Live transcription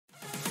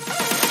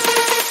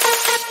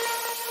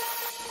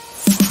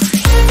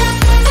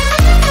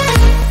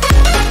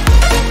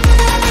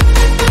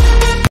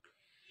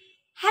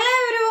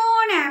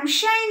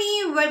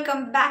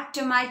back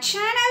to my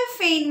channel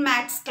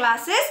Fanemaths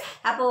classes.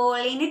 അപ്പോൾ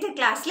ഇന്നത്തെ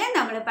ക്ലാസ്സിൽ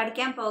നമ്മൾ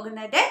പഠിക്കാൻ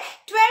പോകുന്നത്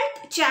 12th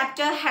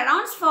chapter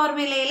Heron's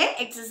formula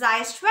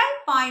exercise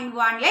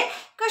 12.1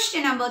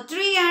 question number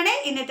 3 ആണ്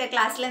ഇന്നത്തെ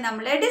ക്ലാസ്സിൽ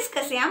നമ്മൾ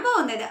ഡിസ്കസ് ചെയ്യാൻ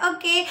പോകുന്നത്.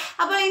 ഓക്കേ,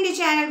 അപ്പോൾ എൻ്റെ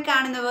ചാനൽ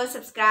കാണുന്നവർ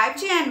സബ്സ്ക്രൈബ്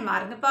ചെയ്യാൻ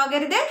മറന്നു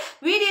പോകരുത്.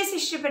 വീഡിയോസ്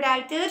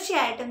ഇഷ്ടപ്പെട്ടാൽ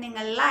തീർച്ചയായിട്ടും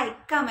നിങ്ങൾ ലൈക്ക്,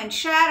 കമന്റ്,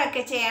 ഷെയർ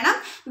ഒക്കെ ചെയ്യണം.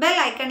 ബെൽ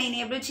ഐക്കൺ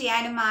എനേബിൾ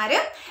ചെയ്യാനും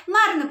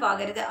മറന്നു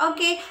പോകരുത്.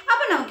 ഓക്കേ,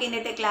 അപ്പോൾ നമുക്ക്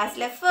ഇന്നത്തെ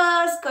ക്ലാസ്സിലെ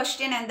ഫസ്റ്റ്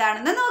ക്വസ്റ്റ്യൻ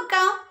എന്താണെന്ന്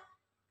നോക്കാം.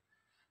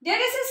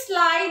 There is a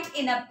slide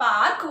in a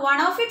park.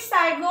 One of its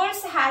side walls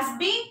has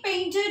been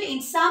painted in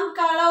some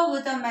color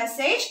with a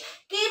message,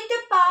 keep the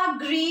park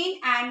green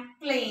and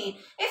clean.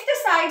 If the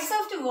sides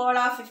of the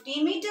wall are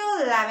 15 meter,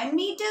 11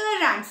 meter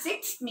and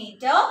 6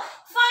 meter,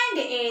 find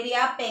the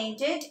area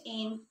painted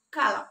in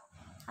color.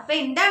 അപ്പോൾ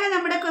എന്താണ്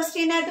നമ്മുടെ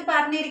ക്വസ്റ്റ്യനകത്ത്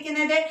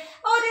പറഞ്ഞിരിക്കുന്നത്?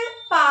 ഒരു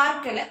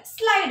പാർക്കിൽ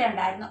slide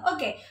ഉണ്ടായിരുന്നു.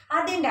 Okay,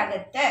 അതിൻ്റെ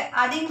അകത്ത്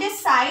അതിൻ്റെ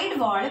സൈഡ്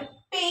വാൾ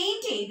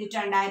പെയിന്റ്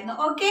ചെയ്തിട്ടുണ്ടായിരുന്നു.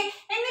 ഓക്കെ,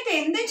 എന്നിട്ട്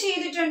എന്ത്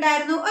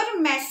ചെയ്തിട്ടുണ്ടായിരുന്നു? ഒരു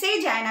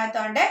മെസ്സേജ്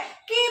അതിനകത്തുണ്ട്,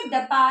 keep the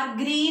park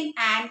green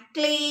and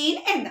clean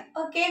എന്ന്.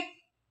 ഓക്കെ,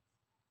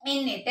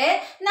 എന്നിട്ട്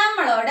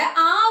നമ്മളോട്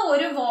ആ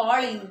ഒരു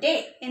വാളിന്റെ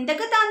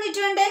എന്തൊക്കെ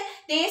തന്നിട്ടുണ്ട്?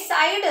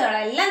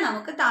 സൈഡുകളെല്ലാം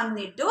നമുക്ക്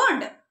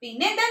തന്നിട്ടുമുണ്ട്.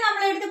 പിന്നെ എന്താ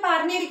നമ്മളെടുത്ത്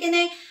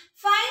പറഞ്ഞിരിക്കുന്നത്?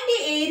 Find the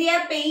area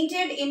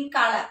painted in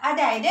colour.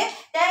 അതായത്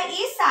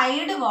ഈ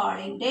സൈഡ്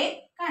വാളിന്റെ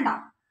കണ്ടോ,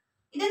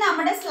 ഇത്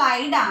നമ്മുടെ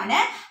സ്ലൈഡ് ആണ്.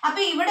 അപ്പൊ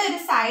ഇവിടെ ഒരു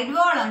സൈഡ്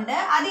വാൾ ഉണ്ട്,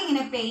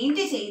 അതിങ്ങനെ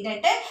പെയിന്റ്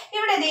ചെയ്തിട്ട്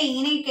ഇവിടെ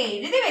ഇങ്ങനെയൊക്കെ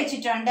എഴുതി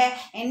വെച്ചിട്ടുണ്ട്.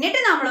 എന്നിട്ട്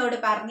നമ്മളോട്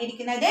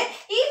പറഞ്ഞിരിക്കുന്നത്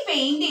ഈ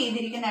പെയിന്റ്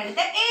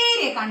ചെയ്തിരിക്കുന്നിടത്ത്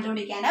ഏരിയ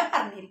കണ്ടുപിടിക്കാനാണ്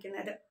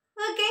പറഞ്ഞിരിക്കുന്നത്.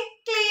 Okay,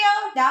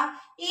 clear?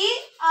 ഈ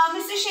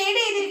മിസ് ഷെയ്ഡ്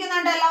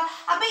ചെയ്തിരിക്കുന്നുണ്ടല്ലോ.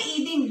 അപ്പൊ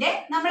ഇതിന്റെ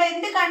നമ്മൾ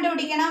എന്ത്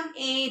കണ്ടുപിടിക്കണം?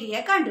 ഏരിയ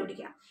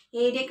കണ്ടുപിടിക്കണം.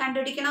 ഏരിയ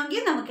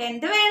കണ്ടുപിടിക്കണമെങ്കിൽ നമുക്ക്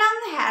എന്ത് വേണം?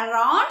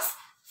 Heron's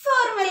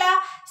formula.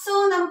 സോ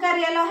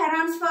നമുക്കറിയാലോ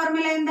ഹെറോൺസ്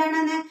ഫോർമുല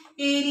എന്താണെന്ന്.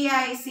 Area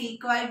is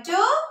equal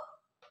to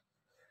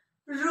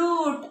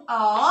root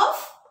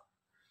of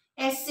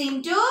S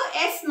into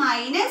S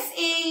minus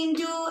A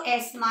into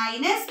S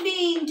minus B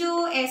into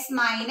S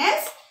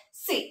minus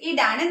C.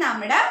 ഇതാണ്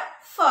നമ്മുടെ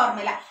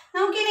ഫോർമുല.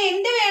 നമുക്കിനി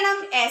എന്ത് വേണം?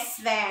 എസ്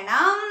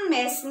വേണം.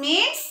 എസ്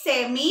മീൻസ്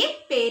സെമി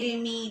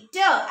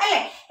പെരിമീറ്റർ അല്ലെ.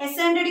 എസ്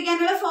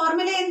കണ്ടുപിടിക്കാനുള്ള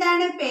ഫോർമുല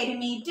എന്താണ്?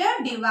 Perimeter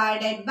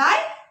divided by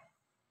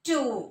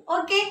 2.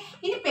 ഓക്കെ,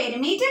 ഇനി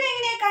പെരിമീറ്റർ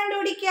എങ്ങനെയാ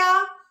കണ്ടുപിടിക്കുക?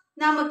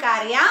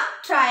 നമുക്കറിയാം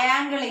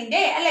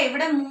ട്രയാങ്കിളിന്റെ അല്ലെ,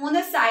 ഇവിടെ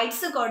 3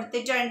 സൈഡ്സ്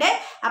കൊടുത്തിട്ടുണ്ട്.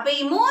 അപ്പൊ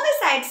ഈ 3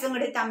 സൈഡ്സും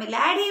കൂടി തമ്മിൽ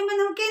ആഡ് ചെയ്യുമ്പോൾ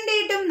നമുക്ക് എന്ത്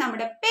കിട്ടും?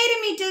 നമ്മുടെ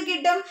പെരിമീറ്റർ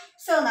കിട്ടും.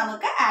 സോ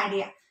നമുക്ക് ആഡ്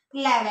ചെയ്യാം.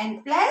 11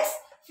 plus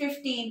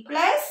 15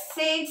 plus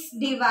 6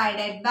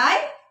 divided by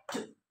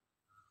 2.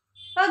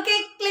 Okay,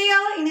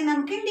 clear? ഇനി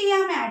നമുക്ക് എന്ത്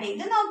ചെയ്യാം? ആഡ്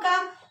ചെയ്ത്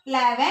നോക്കാം.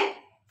 11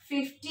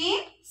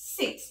 15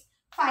 6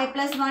 5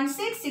 plus 1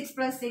 6 6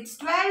 plus 6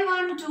 12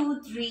 1 2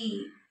 3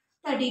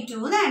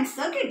 32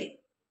 ആൻസർ കിട്ടി.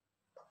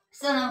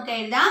 സോ നമുക്ക്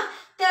എഴുതാം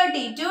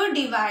 32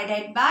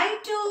 ഡിവൈഡഡ് ബൈ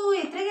 2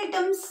 എത്ര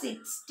കിട്ടും?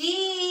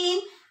 16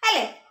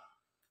 അല്ലേ.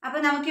 അപ്പൊ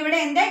നമുക്ക് ഇവിടെ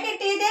എന്താ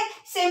കിട്ടിയത്?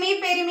 സെമി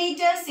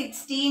പെരിമീറ്റർ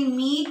 16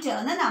 മീറ്റർ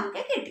എന്ന്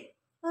നമുക്ക് കിട്ടി.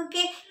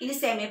 ഓക്കെ, ഇനി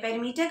സെമി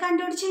പെരിമീറ്റർ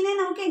കണ്ടുപിടിച്ചു കഴിഞ്ഞാൽ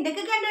നമുക്ക്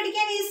എന്തൊക്കെ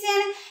കണ്ടുപിടിക്കാൻ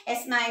ഈസിയാണ്?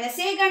 എസ്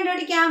മൈനസ് എ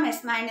കണ്ടുപിടിക്കാം,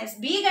 എസ് മൈനസ്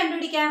ബി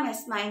കണ്ടുപിടിക്കാം,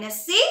 എസ്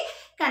മൈനസ് സി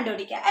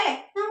കണ്ടുപിടിക്കാം അല്ലെ.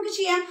 നമുക്ക്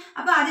ചെയ്യാം.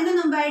 അപ്പൊ അതിന്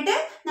മുമ്പായിട്ട്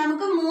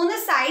നമുക്ക് 3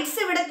 സൈഡ്സ്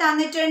ഇവിടെ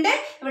തന്നിട്ടുണ്ട്.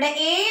 ഇവിടെ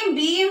എയും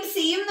ബിയും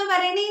സിയും എന്ന്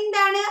പറയുന്നത്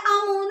എന്താണ്? ആ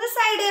 3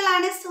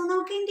 സൈഡുകളാണ്. സോ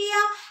നമുക്ക് എന്ത്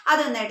ചെയ്യാം?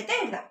 അതൊന്ന് എടുത്ത്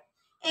എഴുതാം.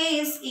 A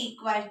is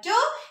equal to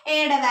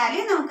എയുടെ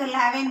വാല്യൂ നമുക്ക്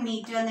 11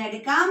 മീറ്റർ എന്ന്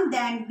എടുക്കാം.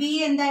 ദെൻ ബി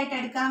എന്തായിട്ട്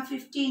എടുക്കാം?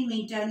 15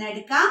 മീറ്റർ എന്ന്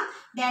എടുക്കാം.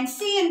 ദെൻ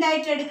സി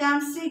എന്തായിട്ട് എടുക്കാം?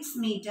 6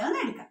 മീറ്റർ എന്ന്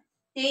എടുക്കാം.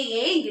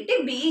 എയും കിട്ടി,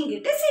 ബിയും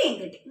കിട്ടി, സിയും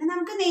കിട്ടി. ഇനി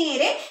നമുക്ക്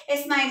നേരെ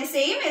എസ് മൈനസ്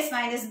എയും എസ്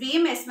മൈനസ്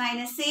ബിയും എസ്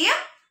മൈനസ്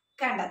സിയും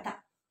കണ്ടെത്താം.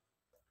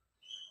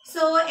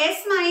 So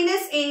S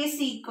minus A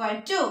is equal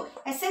to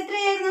S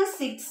എത്രയായിരുന്നു?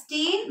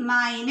 16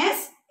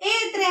 മൈനസ് എ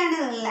എത്രയാണ്?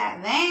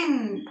 11.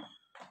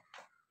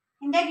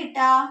 എന്താ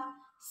കിട്ടാ?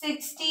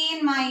 16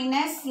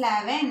 മൈനസ്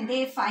 11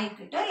 5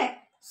 കിട്ടും അല്ലെ.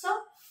 സോ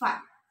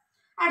 5.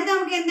 അടുത്ത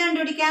നമുക്ക് എന്ത്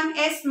കണ്ടുപിടിക്കാം?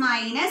 S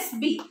minus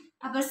B.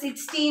 അപ്പൊ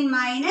 16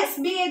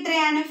 മൈനസ് ബി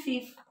എത്രയാണ്?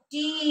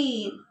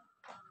 15.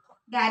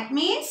 That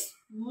means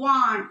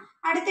 1.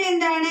 അടുത്ത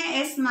എന്താണ്?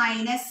 S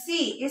minus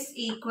C is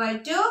equal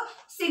to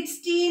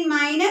 16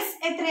 minus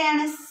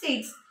എത്രയാണ്?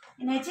 6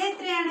 എന്ന് വെച്ചാൽ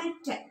എത്രയാണ്?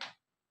 10.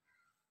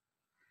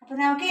 അപ്പൊ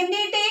നമുക്ക് എന്ത്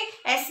കിട്ടി?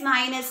 എസ്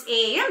മൈനസ്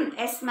എയും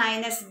എസ്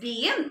മൈനസ്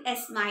ബിയും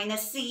എസ്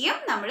മൈനസ് സിയും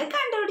നമ്മൾ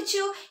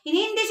കണ്ടുപിടിച്ചു. ഇനി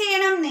എന്ത്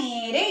ചെയ്യണം?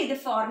 നേരെ ഇത്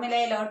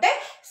ഫോർമുലയിലോട്ട്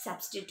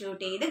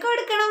സബ്സ്റ്റിറ്റ്യൂട്ട് ചെയ്ത്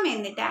കൊടുക്കണം.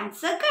 എന്നിട്ട്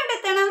ആൻസർ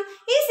കണ്ടെത്തണം.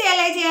 ഈസി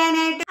അല്ലേ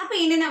ചെയ്യാനായിട്ട്? അപ്പൊ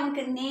ഇനി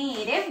നമുക്ക്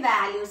നേരെ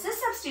വാല്യൂസ്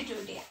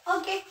സബ്സ്റ്റിറ്റ്യൂട്ട് ചെയ്യാം.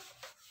 ഓക്കെ,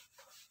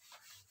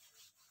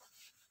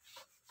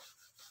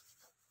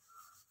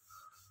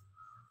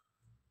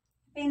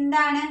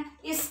 എന്താണ്?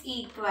 Is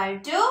equal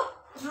to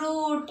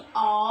root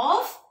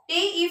of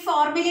ഈ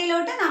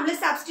ഫോർമുലയിലോട്ട് നമ്മൾ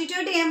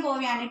സബ്സ്റ്റിറ്റ്യൂട്ട് ചെയ്യാൻ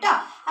പോവുകയാണ് കേട്ടോ.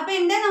 അപ്പൊ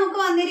എന്താ നമുക്ക്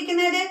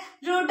വന്നിരിക്കുന്നത്?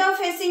 Root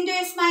of S into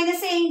S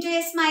minus A into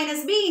S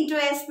minus B into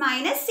S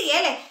minus C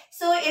അല്ലെ.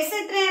 സോ എസ്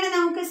എത്രയാണ്?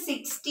 നമുക്ക്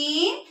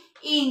 16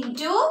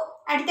 ഇൻറ്റു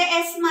അടുത്ത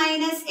S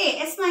minus A.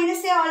 S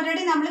minus A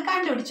already നമ്മൾ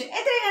കണ്ടുപിടിച്ചു.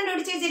 എത്ര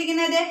കണ്ടുപിടിച്ച്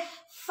വെച്ചിരിക്കുന്നത്?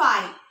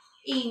 5.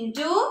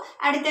 into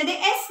അടുത്തത്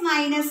s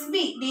minus b.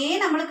 ദേ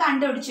നമ്മൾ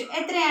കണ്ടുപിടിച്ചു.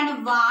 എത്രയാണ്?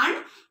 1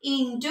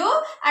 into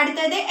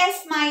അടുത്തത് s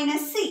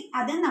minus c.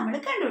 അത് നമ്മൾ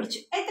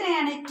കണ്ടുപിടിച്ചു.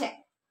 എത്രയാണ്? 10.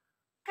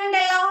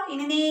 കണ്ടല്ലോ?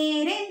 ഇനി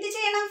നേരെ എന്ത്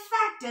ചെയ്യണം?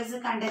 ഫാക്ടേഴ്സ്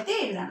കണ്ടെത്തി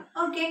എഴുതണം.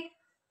 ഓക്കെ,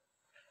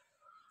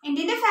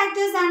 എന്തിന്റെ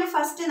ഫാക്ടേഴ്സ് ആണ്?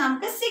 ഫസ്റ്റ്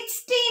നമുക്ക്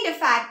 16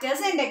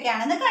 ഫാക്ടേഴ്സ്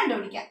എന്തൊക്കെയാണെന്ന്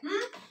കണ്ടുപിടിക്കാം.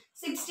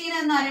 16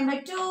 എന്ന് പറയുമ്പോൾ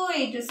 2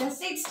 8 2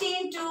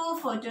 16, 2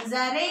 4 2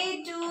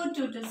 8, 2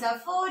 2 2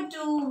 4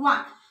 2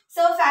 1.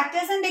 സോ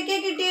ഫാക്ടേഴ്സ്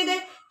എന്തൊക്കെയാണ് കിട്ടിയത്?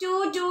 2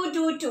 2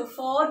 2 2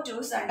 4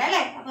 2s ഉണ്ട്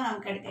അല്ലേ? അപ്പൊ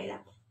നമുക്ക് എടുത്ത്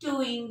എഴുതാം. 2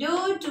 into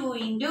 2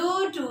 into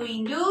 2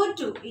 into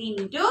 2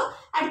 into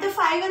അടുത്ത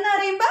 5 എന്ന്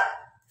പറയുമ്പോൾ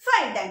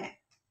 5 തന്നെ.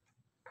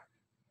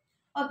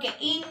 ഓക്കെ,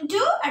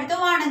 ഇൻറ്റു അടുത്ത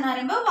 1 എന്ന്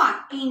പറയുമ്പോൾ 1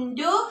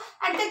 ഇൻറ്റു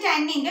അടുത്ത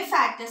 10ന്റെ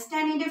ഫാക്ടേഴ്സ്.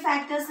 10ന്റെ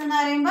ഫാക്ടേഴ്സ് എന്ന്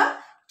പറയുമ്പോൾ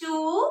 2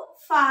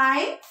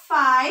 5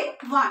 5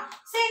 1.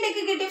 സോ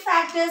എന്തൊക്കെ കിട്ടി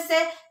ഫാക്ടേഴ്സ്?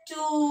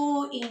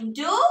 2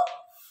 into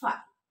 5.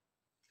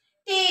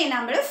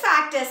 നമ്മൾ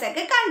ഫാക്ടേഴ്സ്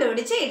ഒക്കെ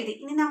കണ്ടുപിടിച്ച് എഴുതി.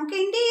 ഇനി നമുക്ക്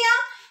എന്ത് ചെയ്യാം?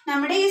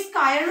 നമ്മുടെ ഈ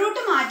സ്ക്വയർ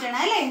റൂട്ട് മാറ്റണം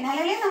അല്ലേ?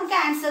 എന്നാലല്ലേ നമുക്ക്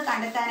ആൻസർ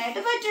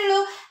കണ്ടെത്താനായിട്ട് പറ്റുള്ളൂ.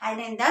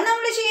 അതിനെന്താ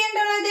നമ്മൾ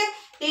ചെയ്യേണ്ടുള്ളത്?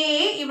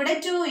 ഇവിടെ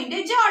 2ന്റെ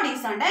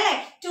ജോഡീസ് ഉണ്ട് അല്ലെ?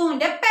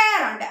 2ന്റെ പെയർ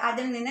ഉണ്ട്.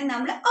 അതിൽ നിന്ന്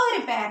നമ്മൾ ഒരു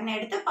പെയറിനെ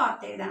എടുത്ത്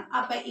പുറത്ത് എഴുതണം.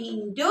 അപ്പൊ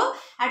ഇൻറ്റു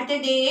അടുത്ത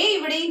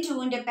ഇവിടെയും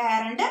 2ന്റെ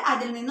പെയർ ഉണ്ട്.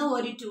 അതിൽ നിന്ന്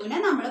ഒരു 2നെ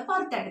നമ്മൾ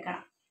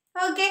പുറത്തെടുക്കണം.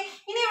 ഓക്കെ,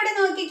 ഇനി ഇവിടെ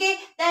നോക്കിക്കേ,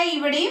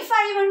 ഇവിടെയും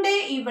 5 ഉണ്ട്,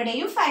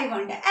 ഇവിടെയും 5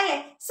 ഉണ്ട് അല്ലെ?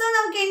 സോ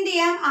നമുക്ക് എന്ത്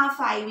ചെയ്യാം? ആ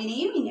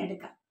 5നെയും ഇനി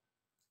എടുക്കാം.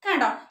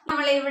 കണ്ടോ,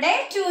 നമ്മൾ ഇവിടെ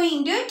 2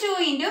 into 2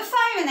 into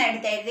 5 എന്ന്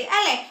എടുത്തെഴുതി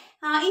അല്ലെ?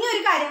 ഇനി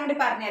ഒരു കാര്യം കൂടി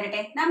പറഞ്ഞു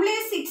തരട്ടെ. നമ്മൾ ഈ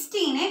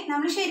 16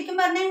 നമ്മൾ ശരിക്കും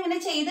പറഞ്ഞാൽ ഇങ്ങനെ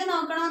ചെയ്ത്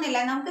നോക്കണമെന്നില്ല.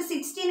 നമുക്ക്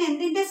 16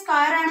 എന്തിന്റെ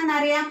സ്ക്വയർ ആണെന്ന്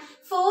അറിയാം?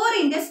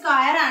 4ന്റെ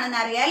സ്ക്വയർ ആണെന്ന്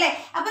അറിയാം അല്ലെ?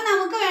 അപ്പൊ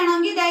നമുക്ക്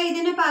വേണമെങ്കിൽ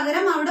ഇതിന്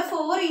പകരം അവിടെ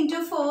 4 into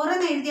 4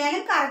 എന്ന്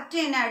എഴുതിയാലും കറക്റ്റ്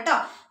തന്നെ കേട്ടോ.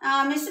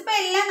 മിസ് ഇപ്പൊ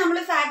എല്ലാം നമ്മൾ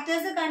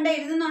ഫാക്ടേഴ്സ് കണ്ട്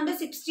എഴുതുന്നുണ്ട്.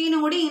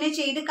 16 കൂടി ഇങ്ങനെ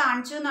ചെയ്ത്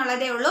കാണിച്ചു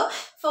എന്നുള്ളതേ ഉള്ളൂ.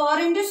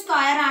 4ന്റെ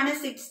സ്ക്വയർ ആണ്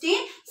 16.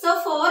 സോ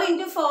 4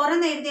 into 4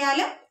 എന്ന്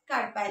എഴുതിയാലും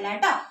കുഴപ്പമില്ല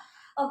കേട്ടോ.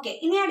 ഓക്കെ,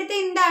 ഇനി അടുത്ത്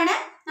എന്താണ്?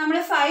 നമ്മൾ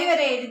 5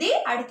 വരെ എഴുതി.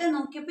 അടുത്ത്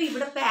നോക്കിയപ്പോ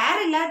ഇവിടെ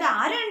പേരില്ലാതെ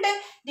ആരുണ്ട്?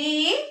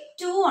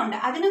 2 ഉണ്ട്.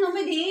 അതിനു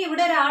മുമ്പ്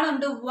ഇവിടെ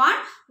ഒരാളുണ്ട് 1.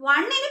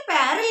 1ന്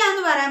പേരില്ല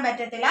എന്ന് പറയാൻ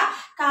പറ്റത്തില്ല.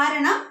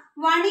 കാരണം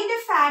 1ന്റെ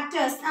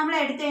ഫാക്ടേഴ്സ് നമ്മൾ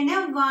എടുത്തു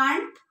കഴിഞ്ഞാൽ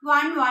 1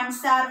 1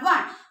 1s are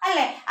 1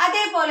 അല്ലെ?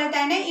 അതേപോലെ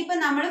തന്നെ ഇപ്പൊ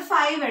നമ്മൾ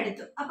 5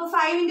 എടുത്തു. അപ്പൊ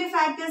 5ന്റെ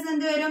ഫാക്ടേഴ്സ്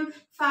എന്ത് വരും?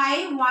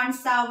 5 1s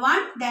are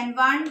 1, then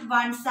 1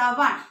 1s are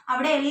 1.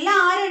 അവിടെ എല്ലാം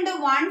ആരുണ്ട്?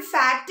 1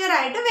 ഫാക്ടർ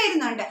ആയിട്ട്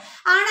വരുന്നുണ്ട്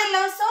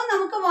ആണല്ലോ. സോ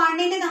നമുക്ക്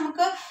 1ന്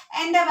നമുക്ക്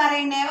എന്താ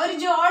പറയുന്നേ, ഒരു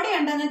ജോഡി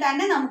ഉണ്ടെന്ന്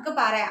തന്നെ നമുക്ക്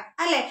പറയാം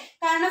അല്ലെ?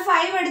 കാരണം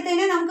 5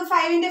 എടുത്തതിന് നമുക്ക്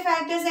 5ന്റെ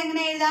ഫാക്ടേഴ്സ്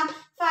എങ്ങനെ എഴുതാം?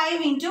 5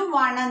 into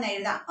 1 എന്ന്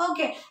എഴുതാം.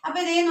 ഓക്കെ, അപ്പൊ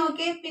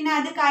നോക്കി, പിന്നെ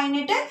അത്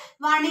കഴിഞ്ഞിട്ട്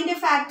 1ന്റെ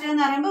ഫാക്ടർ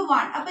എന്ന് പറയുമ്പോൾ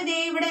 1. അപ്പൊ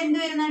ഇവിടെ എന്ത്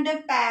വരുന്നുണ്ട്?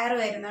 പെയർ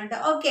വരുന്നുണ്ട്.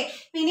 ഓക്കെ,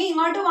 പിന്നെ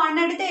ഇങ്ങോട്ട് 1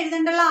 എടുത്ത്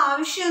എഴുതേണ്ടുള്ള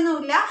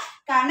ആവശ്യമൊന്നുമില്ല.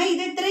 കാരണം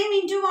ഇത് ഇത്രയും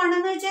into 1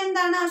 എന്ന് വെച്ചാൽ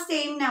എന്താണ്? ആ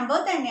സെയിം നമ്പർ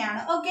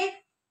തന്നെയാണ്. ഓക്കെ,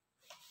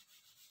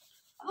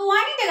 അപ്പൊ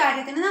 1ന്റെ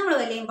കാര്യത്തിന് നമ്മൾ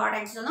വലിയ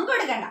ഇമ്പോർട്ടൻസ് ഒന്നും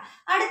കൊടുക്കണ്ട.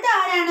 അടുത്ത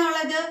ആരാണ്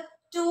ഉള്ളത്?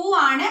 2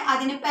 ആണ്.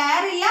 അതിന്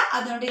പേരില്ല,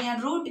 അതുകൊണ്ട് ഞാൻ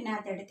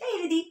റൂട്ടിനകത്ത് എടുത്ത്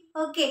എഴുതി.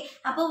 ഓക്കെ,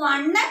 അപ്പൊ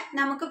 1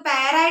 നമുക്ക്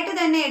പേരായിട്ട്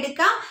തന്നെ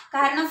എടുക്കാം.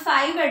 കാരണം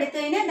 5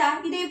 എടുത്തതിന്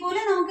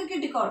ഇതേപോലെ നമുക്ക്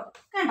കിട്ടിക്കോളും.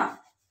 കണ്ടോ?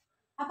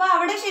 അപ്പൊ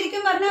അവിടെ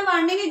ശരിക്കും പറഞ്ഞാൽ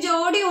 1ന്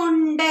ജോഡി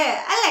ഉണ്ട്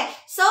അല്ലെ?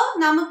 സോ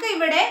നമുക്ക്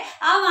ഇവിടെ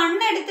ആ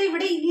 1 എടുത്ത്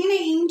ഇവിടെ ഇങ്ങനെ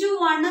into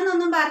 1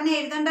 എന്നൊന്നും പറഞ്ഞ്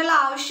എഴുതേണ്ടുള്ള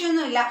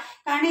ആവശ്യമൊന്നുമില്ല.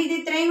 കാരണം ഇത്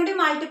ഇത്രയും കൂടി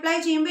മൾട്ടിപ്ലൈ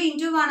ചെയ്യുമ്പോൾ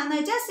into 1 എന്ന്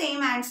വെച്ചാൽ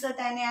സെയിം ആൻസർ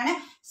തന്നെയാണ്.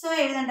 സോ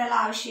എഴുതേണ്ടുള്ള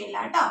ആവശ്യമില്ല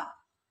കേട്ടോ.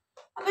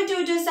 അപ്പൊ 2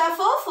 2s are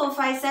 4, 4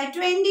 5s are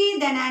 20.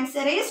 Then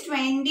answer is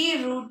 20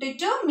 root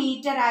 2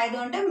 meter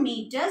ആയതുകൊണ്ട്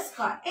മീറ്റർ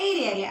സ്ക്വയർ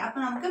ഏരിയ അല്ലേ? അപ്പൊ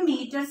നമുക്ക്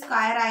മീറ്റർ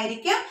സ്ക്വയർ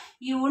ആയിരിക്കും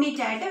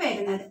യൂണിറ്റ് ആയിട്ട്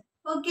വരുന്നത്.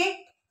 ഓക്കെ,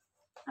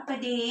 അപ്പൊ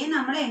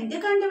നമ്മൾ എന്ത്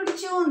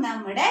കണ്ടുപിടിച്ചു?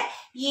 നമ്മുടെ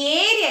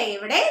ഏരിയ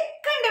ഇവിടെ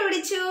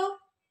കണ്ടുപിടിച്ചു.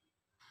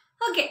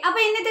 ഓക്കെ, അപ്പൊ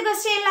ഇന്നത്തെ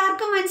ക്വസ്റ്റ്യൻ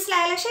എല്ലാവർക്കും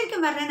മനസ്സിലായല്ലോ?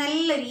 ശരിക്കും പറഞ്ഞാൽ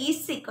നല്ലൊരു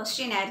ഈസി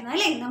ക്വസ്റ്റ്യൻ ആയിരുന്നു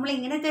അല്ലേ? നമ്മൾ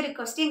ഇങ്ങനത്തെ ഒരു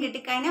ക്വസ്റ്റ്യൻ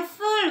കിട്ടിക്കഴിഞ്ഞാൽ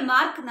ഫുൾ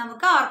മാർക്ക്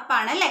നമുക്ക്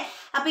ഉറപ്പാണ് അല്ലേ?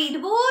 അപ്പൊ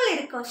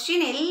ഇതുപോലൊരു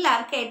ക്വസ്റ്റ്യൻ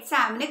എല്ലാവർക്കും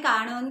എക്സാമിന്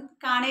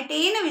കാണട്ടെ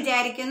എന്ന്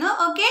വിചാരിക്കുന്നു.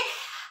 ഓക്കെ,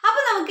 അപ്പൊ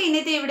നമുക്ക്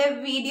ഇന്നത്തെ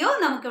വീഡിയോ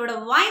നമുക്കിവിടെ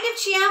വൈൻഡ് അപ്പ്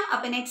ചെയ്യാം.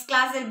 അപ്പൊ നെക്സ്റ്റ്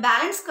ക്ലാസ്സിൽ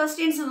ബാലൻസ്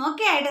ക്വസ്റ്റ്യൻസും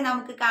ഒക്കെ ആയിട്ട്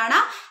നമുക്ക്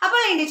കാണാം. അപ്പോൾ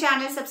എന്റെ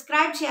ചാനൽ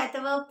സബ്സ്ക്രൈബ്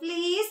ചെയ്യാത്തവർ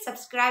please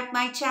subscribe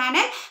my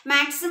channel.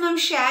 Maximum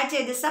share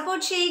ചെയ്ത്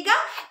സപ്പോർട്ട് ചെയ്യുക.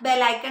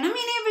 ബെൽ ഐക്കണും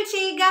എനേബിൾ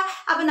ചെയ്യുക.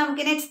 അപ്പൊ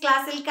നമുക്ക് നെക്സ്റ്റ്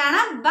ക്ലാസ്സിൽ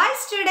കാണാം. By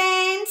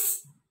students.